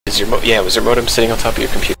Is your was your modem sitting on top of your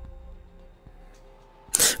computer?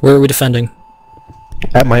 Where are we defending?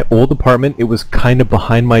 At my old apartment, it was kind of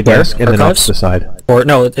behind my desk and then off to the side. Or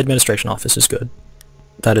no, administration office is good.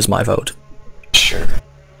 That is my vote. Sure.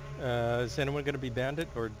 Is anyone going to be bandit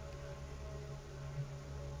or?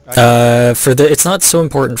 It's not so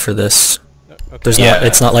important for this. Okay.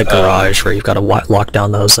 It's not like garage where you've got to lock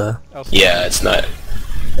down those. Yeah, it's not.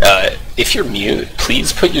 If you're mute,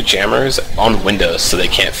 please put your jammers on Windows so they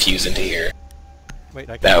can't fuse into here. Wait,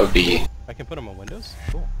 that would be. I can put them on Windows.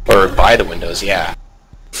 Cool. Or by the Windows, yeah.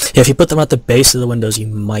 Yeah, if you put them at the base of the windows, you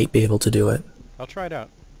might be able to do it. I'll try it out.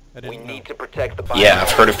 We need to protect the. Yeah,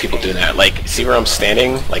 I've heard of people doing that. Like, see where I'm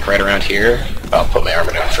standing? Like right around here. I'll put my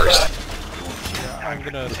armor down first. I'm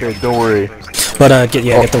gonna. Okay, don't worry. But get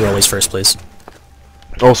the rollies first, please.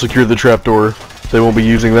 I'll secure the trapdoor. They won't be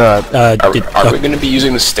using that. Are we going to be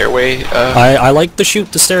using the stairway? I like to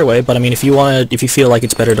shoot the stairway, but I mean, if you feel like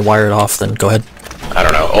it's better to wire it off, then go ahead. I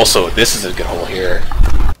don't know. Also, this is a good hole here.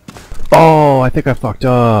 Oh, I think I fucked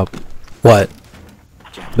up. What?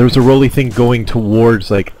 There was a rolly thing going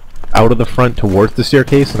towards, like, out of the front towards the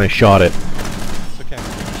staircase, and I shot it. It's okay.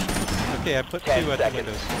 Okay, I put 2 at the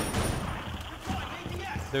windows.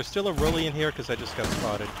 There's still a rolly in here because I just got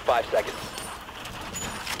spotted. 5 seconds.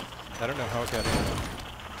 I don't know how it got in.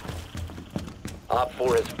 Op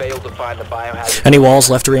 4 has failed to find the biohazard. Any walls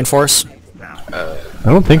left to reinforce? I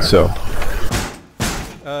don't think so.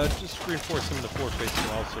 Just reinforce some of the 4 facing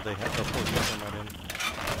walls so they have the 4 facing right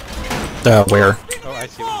in. Where? Oh, I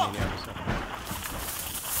see what you mean,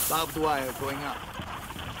 yeah. Barbed wire going up.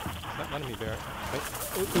 It's not letting me bear it.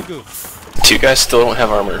 Oh, Ugu. 2 guys still don't have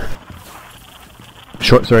armor.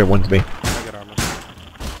 Sorry, one's me. I got armor.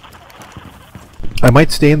 I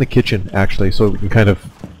might stay in the kitchen, actually, so we can kind of...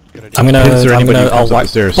 I'll walk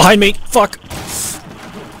stairs. Behind me! Fuck!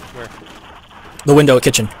 Where? The window at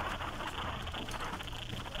kitchen.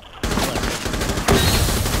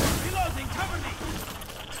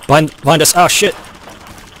 Behind us! Oh shit!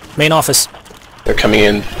 Main office. They're coming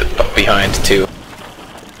in behind, too.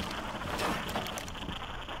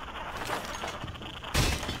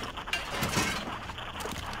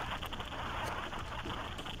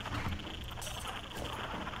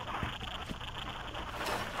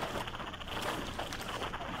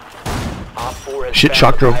 Shit,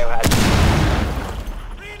 shock drone.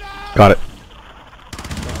 Got it.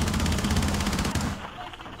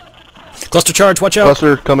 Cluster charge, watch out!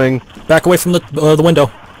 Cluster coming. Back away from the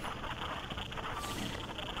window.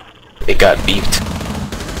 It got beeped.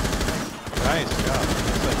 Nice job.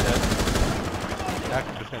 Looks like that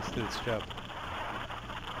active defense did its job.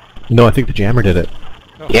 No, I think the jammer did it.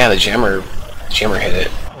 Oh. Yeah, the jammer hit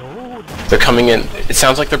it. Oh, They're coming in. It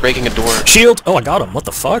sounds like they're breaking a door. Shield! Oh, I got him. What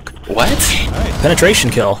the fuck? What? nice.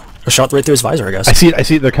 Penetration kill. A shot right through his visor, I guess. I see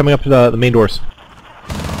it, they're coming up to the main doors.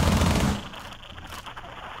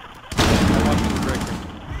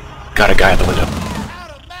 Got a guy at the window.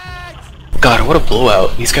 God, what a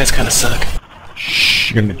blowout. These guys kind of suck.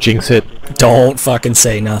 Shh, you're gonna jinx it. Don't fucking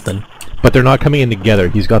say nothing. But they're not coming in together,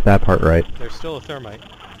 he's got that part right. There's still a thermite.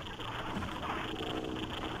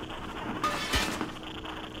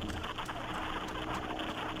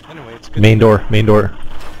 Anyway, it's good. Main door.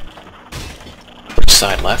 Which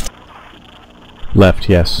side, left? Left,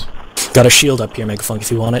 yes. Got a shield up here, Megafunk,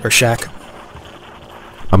 if you want it, or Shaq.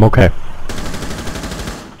 I'm okay.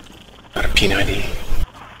 Got a P90.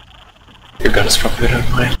 Your gun is probably better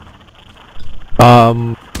than mine.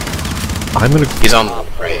 I'm gonna... He's on the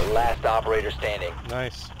right. Last operator standing.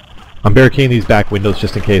 Nice. I'm barricading these back windows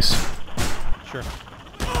just in case. Sure.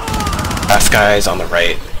 Last guy's on the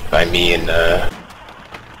right by me and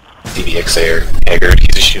DBXA or Haggard.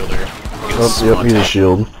 He's a shielder. Yep, he's a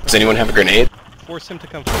shield. Does anyone have a grenade? Force him to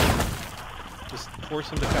come through. Just force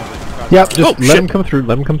him to come. Yep, just let him come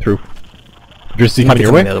through, Just He might be your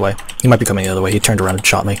coming way? the other way. He might be coming the other way. He turned around and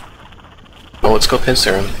shot me. Oh, let's go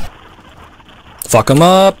pincer him. Fuck him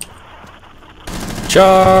up!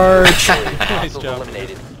 Charge! Nice job.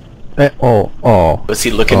 Eliminated. Oh. Was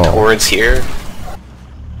he looking towards here?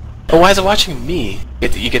 Oh, why is it watching me?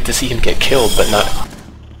 You get to see him get killed, but not...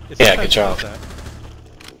 It Yeah, sometimes good job. does that.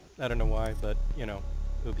 I don't know why, but, you know,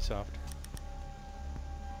 Ubisoft.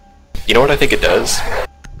 You know what I think it does?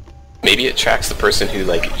 Maybe it tracks the person who,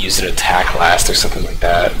 like, used an attack last or something like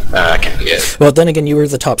that. I can't forget. Well, then again, you were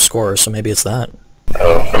the top scorer, so maybe it's that.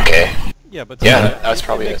 Oh, okay. Yeah, but Yeah, that was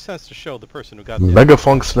probably it it. makes sense to show the person who got the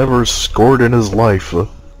Megafunk's never scored in his life. Wow.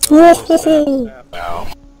 That's cool.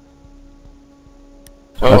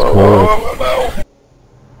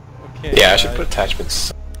 Okay, Yeah, I should put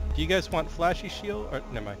attachments. do you guys want flashy shield? Or,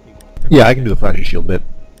 never mind. Yeah, I can do the flashy shield bit.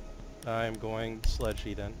 I'm going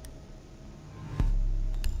sledgy then.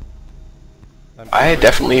 I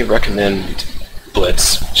definitely recommend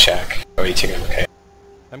Blitz, Shaq. Oh, you taking okay?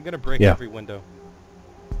 I'm gonna break Yeah. every window.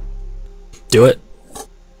 Do it.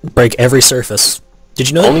 Break every surface. Did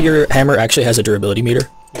you know that your hammer actually has a durability meter?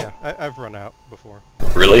 Yeah, I've run out before.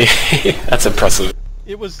 Really? That's impressive.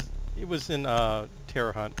 It was in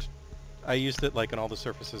Terror Hunt. I used it like on all the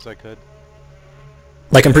surfaces I could.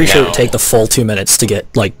 Like, I'm pretty sure it No. would take the full 2 minutes to get,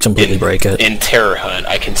 like, completely break it. In Terror Hunt,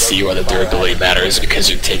 I can see why the durability matters because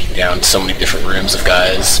you're taking down so many different rooms of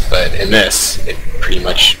guys, but in this, it pretty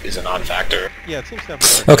much is a non-factor. Yeah, it seems to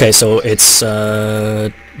have a Okay, so it's,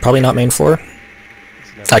 probably not main floor?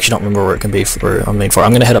 I actually don't remember where it can be for on main floor.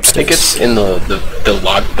 I'm gonna head I upstairs. think it's in the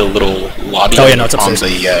little lobby Oh, yeah, no, it's on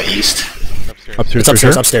upstairs. the east. upstairs. Upstairs, It's for upstairs,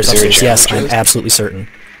 sure? upstairs, Is there a upstairs. jam Yes, I'm upstairs? absolutely certain.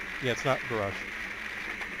 Yeah, it's not garage.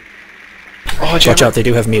 Oh, Watch jammer. out, they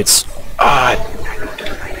do have mutes. Ah,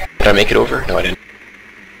 did I make it over? No, I didn't.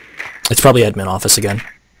 It's probably admin office again.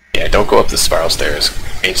 Yeah, don't go up the spiral stairs.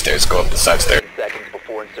 Main stairs, go up the side stairs. Seconds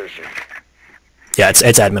before insertion. Yeah, it's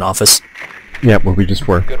admin office. Yeah, where we just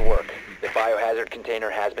were. Good work. The biohazard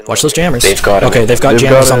container has been Watch those located. jammers. They've got it. Okay, they've got They've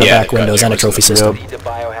jammers got on the it. Yeah, back they've got windows and a jammers. trophy system. Proceed to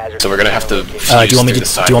biohazard So we're gonna have to container Do you fuse want me through to the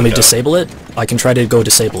side do you want me to window. disable it? I can try to go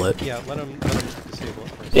disable it. Yeah, let him disable it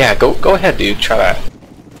first. Yeah, go ahead, dude. Try that.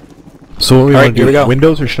 So what we Alright, want to here we do, go.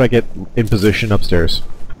 windows, or should I get in position upstairs?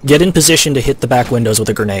 Get in position to hit the back windows with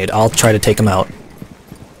a grenade. I'll try to take them out.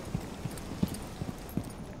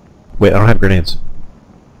 Wait, I don't have grenades.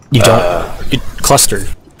 You don't. You cluster.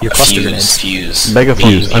 Your cluster grenades. Fuse. Mega Me,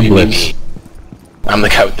 fuse. me, I'm me, Blitz. me. I'm the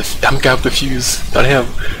guy with the fuse. Not him.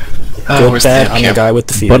 Go Where's the bet damn I'm the camera? guy with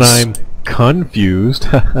the fuse. But I'm confused.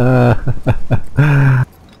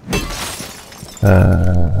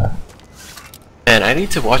 Man, I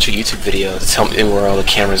need to watch a YouTube video to tell me where all the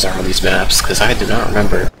cameras are on these maps, because I do not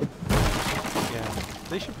remember. Yeah,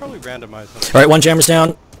 they should probably randomize them. Alright, one jammer's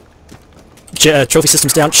down. Trophy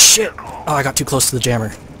system's down. Shit! Oh, I got too close to the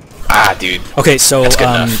jammer. Ah, dude. Okay, so, That's good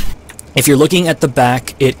enough. if you're looking at the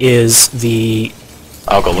back, it is the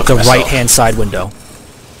I'll go look at myself. right-hand side window.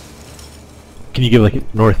 Can you give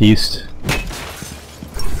like northeast?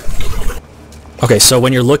 Okay, so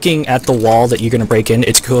when you're looking at the wall that you're gonna break in,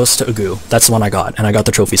 it's close to Ugu. That's the one I got, and I got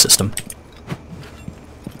the trophy system.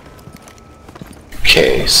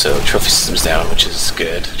 Okay, so trophy system's down, which is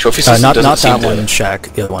good. Trophy system Not doesn't seem that one, to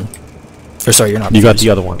Shaq. The other one. Or sorry, you're not. You got fused. the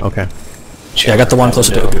other one, okay. Yeah, I got the one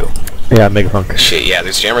closer to window. Ugu. Yeah, Megafunk. Shit, yeah,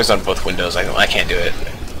 there's jammers on both windows. I can't do it.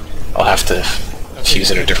 I'll have to fuse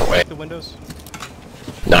it a different way. The windows?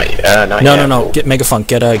 Not yet. No. Get Megafunk.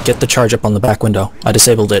 Get the charge up on the back window. I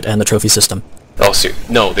disabled it and the trophy system. Oh,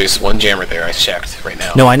 no, there's one jammer there. I checked right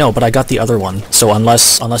now. No, I know, but I got the other one. So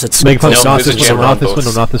unless it's Megafunk, No, not there's this a window, jammer not on this both.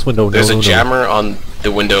 window, not this window. There's no, a no, jammer on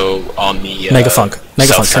the window on the Megafunk. south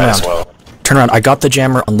Megafunk, turn side as around. well. Turn around. I got the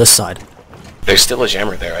jammer on this side. There's still a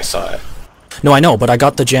jammer there. I saw it. No, I know, but I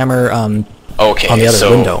got the jammer Okay, on the other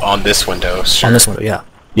so window. on this window, sure. on this window. Yeah.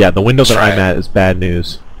 Yeah, the window that Try I'm it. at is bad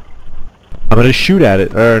news. I'm gonna shoot at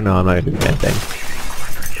it. Or no, I'm not gonna do that thing.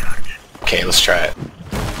 Okay, let's try it.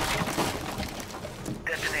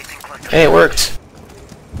 Hey, it worked.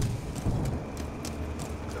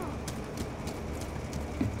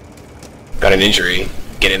 Got an injury.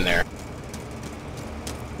 Get in there.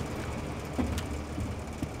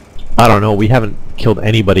 I don't know. We haven't killed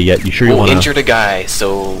anybody yet. You sure you Well, wanna? injured a guy,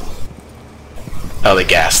 so... Oh, they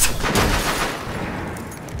gassed.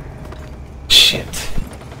 Shit.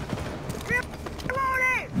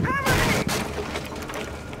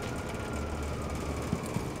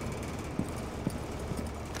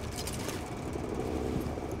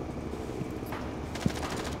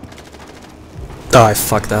 Oh, I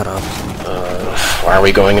fucked that up. Why are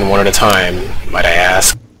we going in one at a time, might I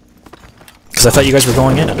ask? Because I thought you guys were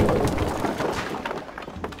going in.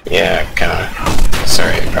 Yeah, kinda.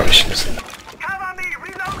 Sorry, I probably shouldn't have said that.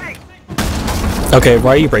 Okay,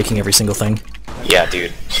 why are you breaking every single thing? Yeah,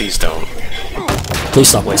 dude, please don't. Please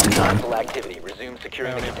stop wasting time. Hostile activity. Resume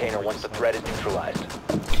securing the container once the threat is neutralized.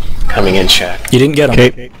 Coming in, Shaq. You didn't get him.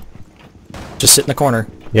 Okay. Just sit in the corner.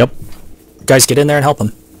 Yep. Guys, get in there and help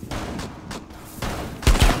him.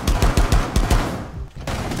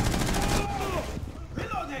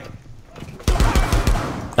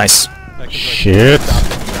 Nice. Shit.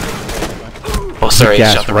 Oh, sorry,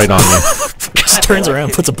 Gas shot the right on me. Just turns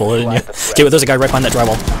around, puts a bullet in you. Okay, but there's a guy right behind that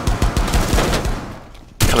drywall.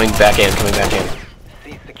 Coming back in, coming back in.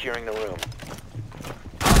 Cease securing the room.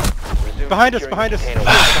 Resume Behind us, securing behind the us. container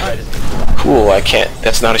once the threat is neutralized. Cool, I can't.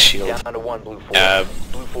 That's not a shield. Down to one blue four.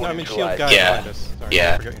 Blue four No, I mean shield neutralized. guy Yeah. behind us. Sorry,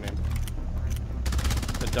 Yeah. I forgot your name.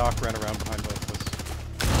 The doc ran around behind both of us.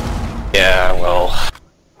 Yeah, well...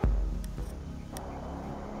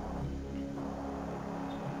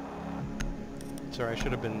 Sorry, I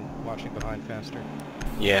should have been watching behind faster.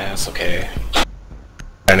 Yeah, it's okay. I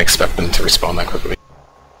didn't expect them to respawn that quickly.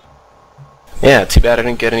 Yeah, too bad I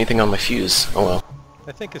didn't get anything on my fuse. Oh well.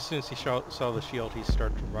 I think as soon as he saw the shield, he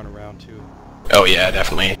started to run around too. Oh yeah,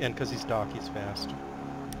 definitely. And because he's Doc, he's fast.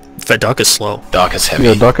 That Doc is slow. Doc is heavy.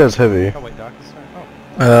 Yeah, Doc is heavy. Oh wait, Doc is fast.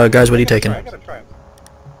 Oh. Guys, what are you taking? I gotta try him.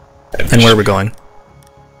 And where are we going?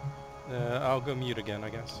 I'll go mute again, I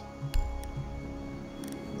guess.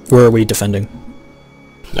 Where are we defending?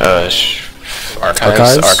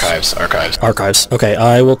 Archives. Archives. Okay,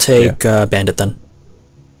 I will take Bandit then.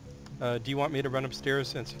 Do you want me to run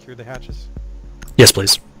upstairs and secure the hatches? Yes,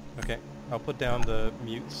 please. Okay, I'll put down the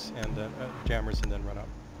mutes and jammers and then run up.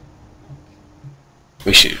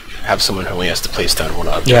 We should have someone who only has to place down one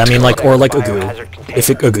object. Yeah, I mean, like, or like Ugu. If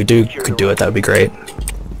Ugu could do it, that would be great.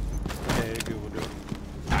 Okay, Ugu will do it.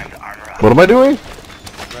 What am I doing?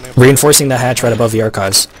 Reinforcing the hatch right above the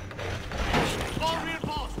archives.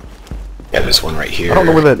 Yeah, there's one right here. I don't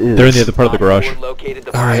know where that is. They're in the other part of the garage.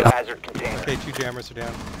 Alright. Okay, 2 jammers are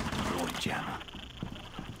down.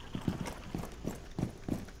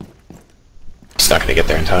 It's not gonna get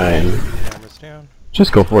there in time. Jammers down.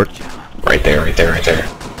 Just go for it. Right there.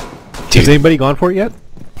 Has Dude, anybody gone for it yet?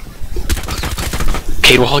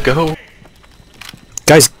 Cade Wall, go!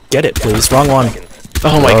 Guys, get it, please. Wrong one.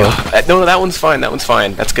 Oh my god. No, that one's fine.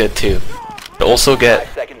 That's good too. But also get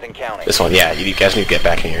this one. Yeah, you guys need to get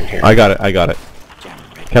back in here. I got it.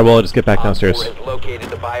 Okay, well, just get back downstairs.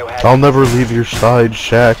 I'll never leave your side,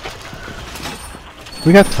 Shaq.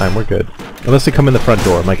 We got time, we're good. Unless they come in the front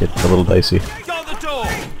door, it might get a little dicey.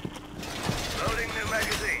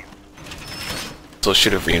 So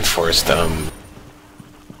should have reinforced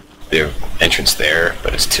their entrance there,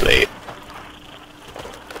 but it's too late.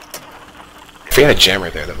 If we had a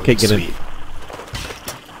jammer there, that would be get in. sweet.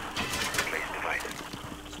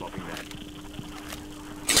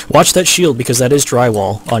 Watch that shield, because that is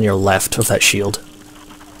drywall on your left of that shield.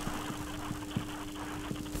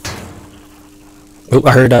 Oh,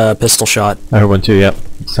 I heard a pistol shot. I heard one too, yep.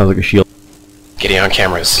 Sounds like a shield. Getting on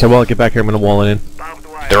cameras. Okay, well, get back here, I'm gonna wall it in.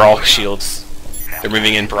 They're all shields. They're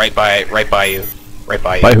moving in right by you.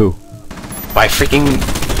 By who? By freaking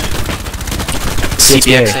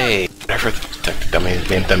CPXA. Whatever the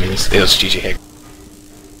dummies. It was GG Hig.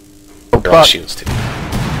 They're all shields too.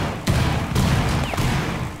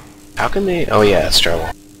 How can they? Oh yeah, it's trouble.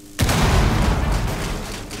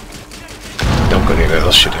 Don't go near there,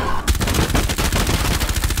 they'll shoot you.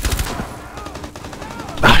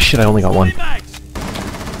 Ah shit, I only got one.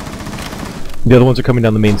 The other ones are coming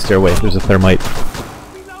down the main stairway. There's a thermite.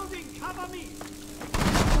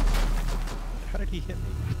 How did he hit me?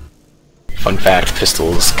 Fun fact,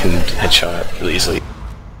 pistols can headshot really easily.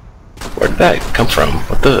 Where did that come from?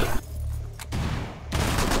 What the?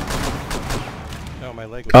 No, my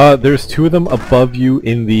leg was There's 2 of them above you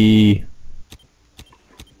in the...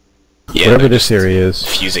 Yeah, whatever they're this just area is.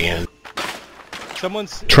 fusing in.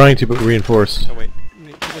 Someone's... Trying to, but reinforced. Oh wait,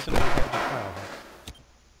 he doesn't know how to file.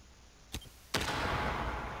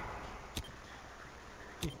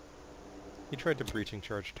 He tried to breaching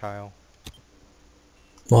charge tile.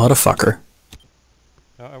 What a fucker.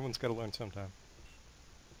 Everyone's gotta learn sometime.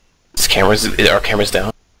 Are cameras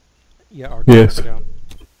down? Yeah, our Yes. are down.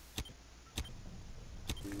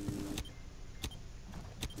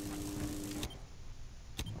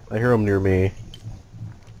 I hear him near me.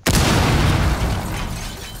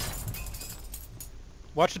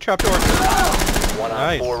 Watch the trapdoor! One on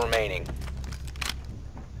Nice. 4 remaining.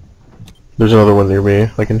 There's another one near me.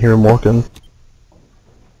 I can hear him walking.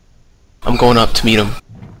 I'm going up to meet him.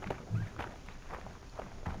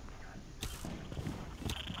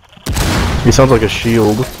 He sounds like a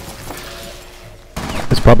shield.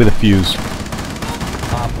 It's probably the fuse.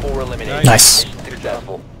 Op 4 eliminated. Nice. Mission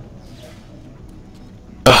successful.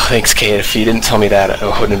 Oh, thanks, Cade. If you didn't tell me that,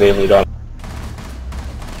 I wouldn't have been able to done.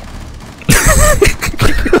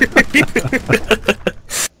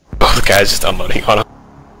 Oh, the guy's just unloading on him.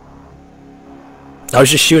 I was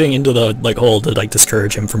just shooting into the hole to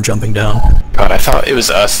discourage him from jumping down. God, I thought it was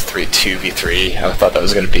us 2v3. I thought that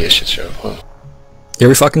was gonna be a shit show. Huh. Here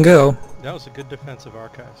we fucking go. That was a good defensive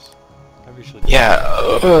archives. I've usually Yeah,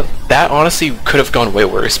 that honestly could have gone way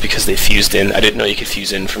worse because they fused in. I didn't know you could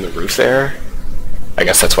fuse in from the roof there. I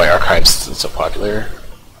guess that's why Archives isn't so popular.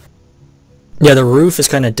 Yeah, the roof is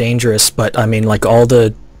kind of dangerous, but I mean, all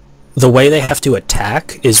the way they have to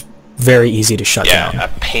attack is very easy to shut down. Yeah,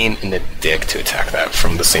 a pain in the dick to attack that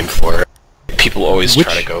from the same floor. People always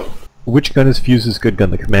try to go. Which gun is Fuse's good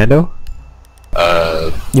gun? The Commando?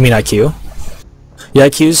 You mean IQ? Yeah,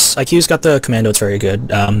 IQ's got the commando. It's very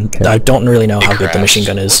good. I don't really know how good the machine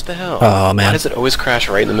gun is. What the hell? Oh man. Why does it always crash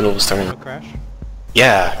right in the middle of starting? Crash?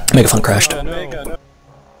 Yeah. Megaphone crashed. Oh, no.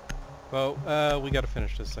 Well, we gotta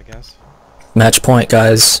finish this, I guess. Match point,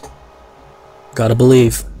 guys. Gotta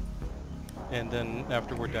believe. And then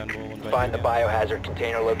after we're done, we'll invite Find you the again. biohazard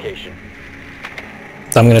container location.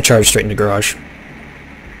 I'm gonna charge straight into garage.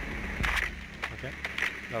 Okay.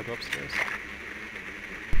 I'll go upstairs.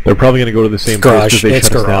 They're probably gonna go to the same Garage. place 'cause they It's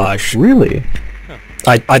shut us down. garage. Really?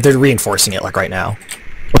 They're reinforcing it like right now.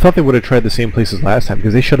 I thought they would have tried the same places last time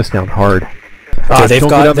because they shut us down hard. Okay, they've don't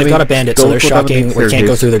go down the got a main- bandit, don't so they're go down the main shocking. We can't go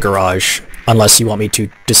staircase. through the garage unless you want me to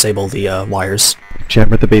disable the wires.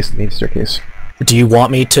 Jam at the base of the main staircase. Do you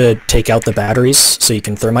want me to take out the batteries so you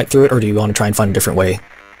can thermite through it, or do you want to try and find a different way?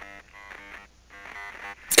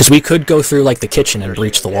 Because we could go through like the kitchen and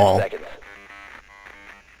breach the 10 wall. seconds.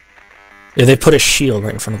 Yeah, they put a shield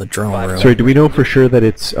right in front of the drone room. Sorry, do we know for sure that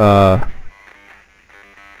it's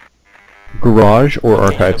garage or Location of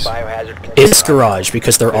archives? biohazard container. It's garage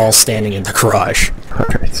because they're all standing in the garage.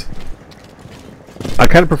 Alright. I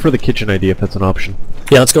kind of prefer the kitchen idea if that's an option.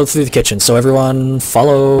 Yeah, let's go through the kitchen. So everyone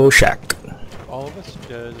follow Shaq. All of us?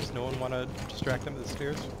 Does no one want to distract them to the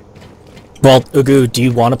stairs? Well, Ugu, do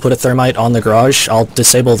you want to put a thermite on the garage? I'll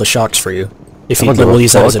disable the shocks for you. If you I'm gonna we'll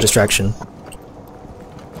use that as a fuck. distraction.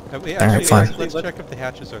 Actually, fine. let's check if the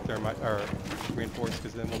hatches are reinforced,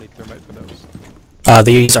 because then we'll need thermite for those.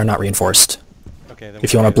 These are not reinforced. Okay, then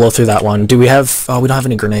If you want to blow through that one. Do we have... we don't have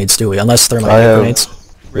any grenades, do we? Unless thermite I have- grenades.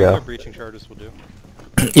 regular yeah. breaching charges will do.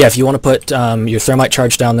 Yeah, if you want to put your thermite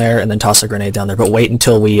charge down there and then toss a grenade down there, but wait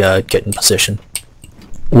until we get in position.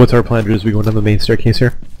 What's our plan? Is we go down the main staircase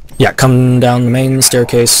here? Yeah, come down the main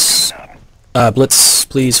staircase. Blitz,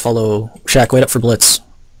 please follow... Shaq, wait up for Blitz.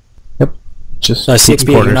 Yep. Just CXP,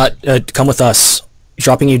 corners. you're not... come with us.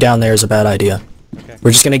 Dropping you down there is a bad idea. Okay.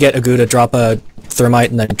 We're just gonna get Agu to drop a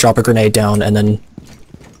thermite and then drop a grenade down and then...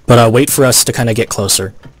 But wait for us to kind of get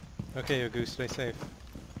closer. Okay, Ugu, stay safe.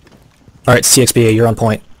 Alright, CXP, you're on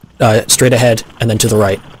point. Straight ahead, and then to the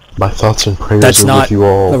right. My thoughts and prayers That's are not with you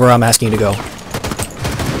all. where I'm asking you to go.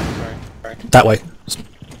 Sorry. That way.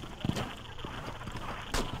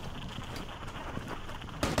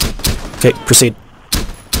 Okay, proceed.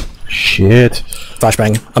 Shit.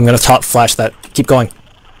 Flashbang. I'm gonna top flash that. Keep going.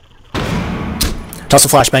 Toss a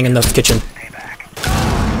flashbang in the kitchen.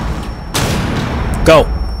 Go!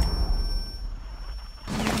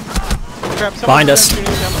 Crap, someone's Behind us. shooting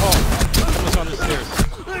down the hall. Someone's on the stairs.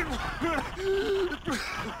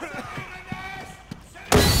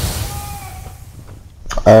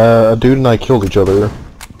 A dude and I killed each other.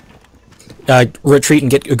 Retreat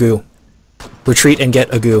and get Agu. Retreat and get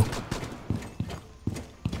Agu.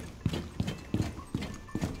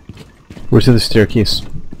 Where's the staircase?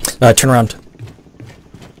 Turn around.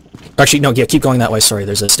 Actually, no, yeah, keep going that way, sorry.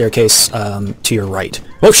 There's a staircase, to your right.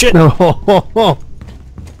 Oh shit! No.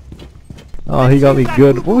 Oh, he got me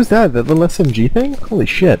good. What was that? The little SMG thing? Holy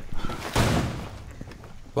shit.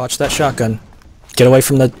 Watch that shotgun. Get away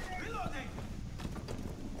from the...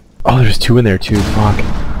 Oh, there's two in there too. Fuck.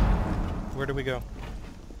 Where do we go?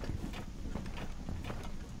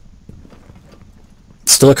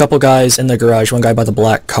 Still a couple guys in the garage, one guy by the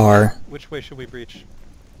black car. Which way should we breach?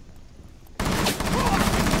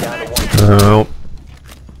 Down to 1. Oh.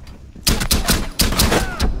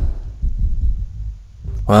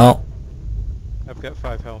 Well, I've got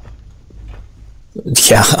 5 health.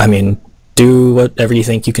 yeah, I mean, do whatever you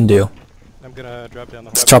think you can do. I'm gonna drop down the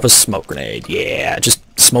Let's hall. drop a smoke grenade. Yeah, just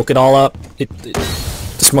smoke it all up. The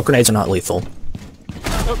smoke grenades are not lethal.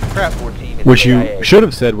 Oh, crap. 14 is What you AIA. should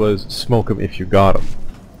have said was smoke him if you got him.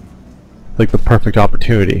 Like the perfect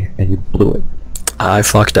opportunity, and you blew it. I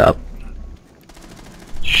fucked up.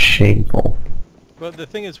 Shameful. Well, the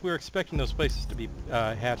thing is, we were expecting those places to be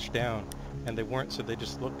hatched down, and they weren't, so they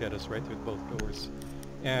just looked at us right through both doors.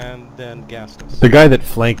 And then gassed us. The guy that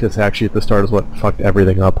flanked us actually at the start is what fucked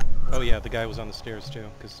everything up. Oh yeah, the guy was on the stairs too,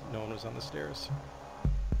 because no one was on the stairs.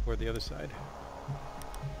 Or the other side.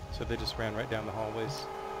 So they just ran right down the hallways.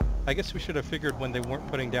 I guess we should have figured when they weren't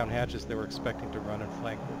putting down hatches, they were expecting to run and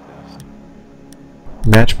flank real fast.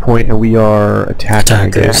 Match point, and we are attacking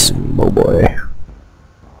Attackers. again. Oh boy.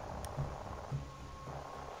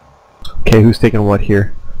 Okay, who's taking what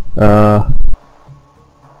here?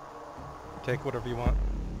 Take whatever you want.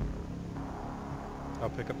 I'll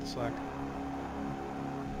pick up the slack.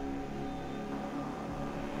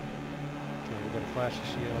 Okay, we got a flashy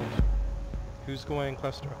shield. Who's going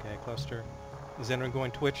cluster? Okay, cluster. Is anyone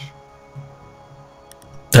going Twitch?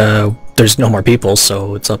 There's no more people,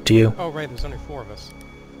 so it's up to you. Oh right, there's only 4 of us.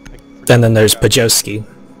 And then there's Pajowski.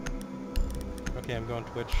 Okay, I'm going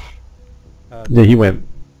Twitch. Yeah, he went.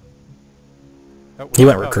 He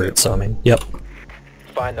went recruit, so I mean, yep.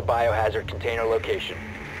 Find the biohazard container location.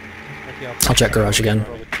 Okay, I'll check garage again.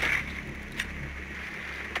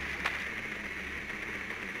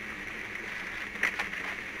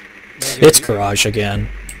 It's garage again.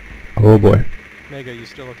 Oh boy. Mega, you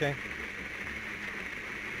still okay?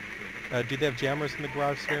 Do they have jammers in the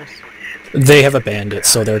garage stairs? They have a bandit,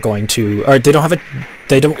 so they're going to. Or they don't have a.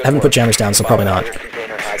 They don't haven't put jammers down, so probably not.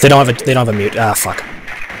 They don't have a. They don't have a mute. Ah, fuck.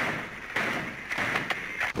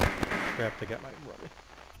 Crap, they got my rubber.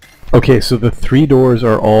 Okay, so the 3 doors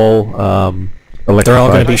are all electrified. They're all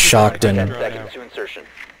going to be shocked and. Seconds to insertion.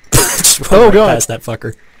 Oh, God. Past that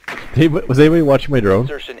fucker. Hey, was anybody watching my drone?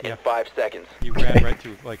 Insertion in 5 seconds. You ran right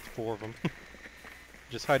through like 4 of them.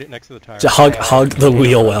 Just hide it next to the tire. Just hug the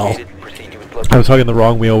wheel well. Proceed to its I location. was hugging the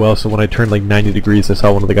wrong wheel well, so when I turned like 90 degrees, I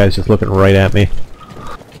saw one of the guys just looking right at me.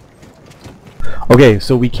 Okay,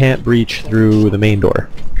 so we can't breach through the main door.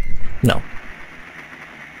 No.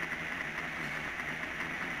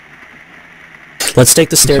 Let's take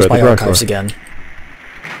the stairs Sorry, by the garage archives door. again.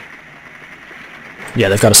 Yeah,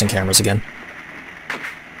 they've got us in cameras again.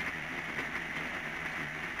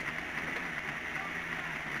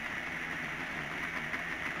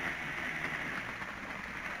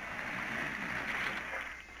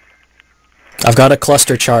 I've got a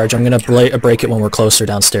cluster charge. I'm gonna break it when we're closer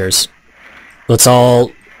downstairs. Let's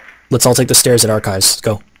all take the stairs at archives. Let's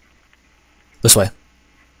go. This way.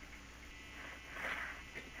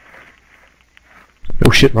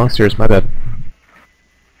 Oh shit, wrong stairs, my bad.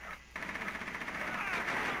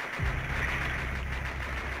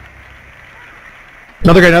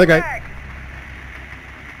 Another guy.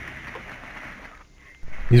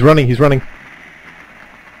 He's running.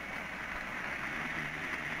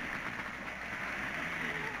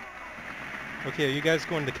 Okay, are you guys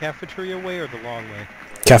going the cafeteria way or the long way?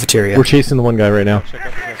 Cafeteria. We're chasing the one guy right now. Check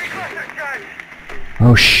out the cafeteria.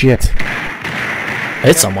 Oh shit. I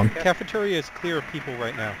hit someone. Cafeteria is clear of people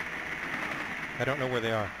right now. I don't know where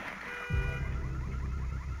they are.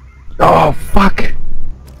 Oh fuck.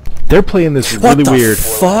 They're playing this What really the weird.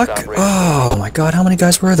 fuck? Oh my god, how many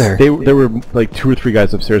guys were there? There were like 2 or 3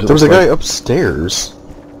 guys upstairs. it There was a looked guy like. upstairs.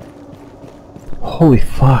 Holy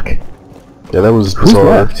fuck. Yeah, that was Who's bizarre.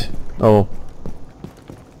 left? Oh.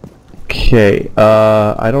 Okay,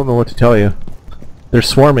 I don't know what to tell you. They're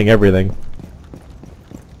swarming everything.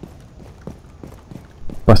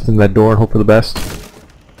 Busting that door and hope for the best.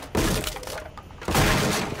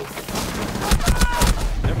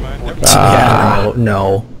 Never mind. Yeah,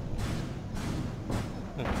 no.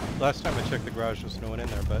 Last time I checked the garage, there was no one in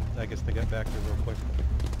there, but I guess they got back there real quick.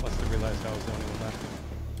 Once they realized I was the only one left.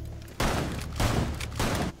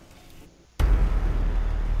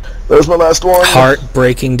 There's my last one.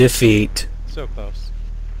 Heartbreaking defeat. So close.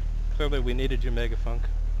 Clearly we needed you, Megafunk.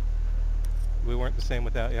 We weren't the same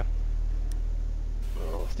without you.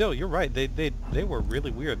 Still, you're right. They were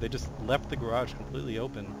really weird. They just left the garage completely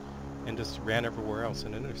open and just ran everywhere else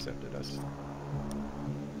and intercepted us.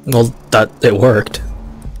 Well, it worked.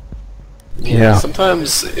 Yeah.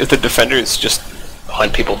 Sometimes if the defenders just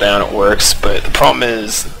hunt people down, it works, but the problem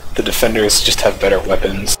is the defenders just have better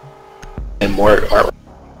weapons and more armor.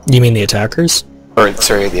 You mean the attackers? Or,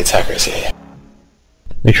 sorry, the attackers, yeah.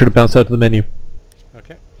 Make sure to bounce out to the menu.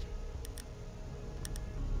 Okay.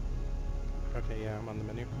 Okay, yeah, I'm on the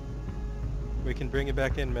menu. We can bring you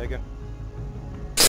back in, Mega.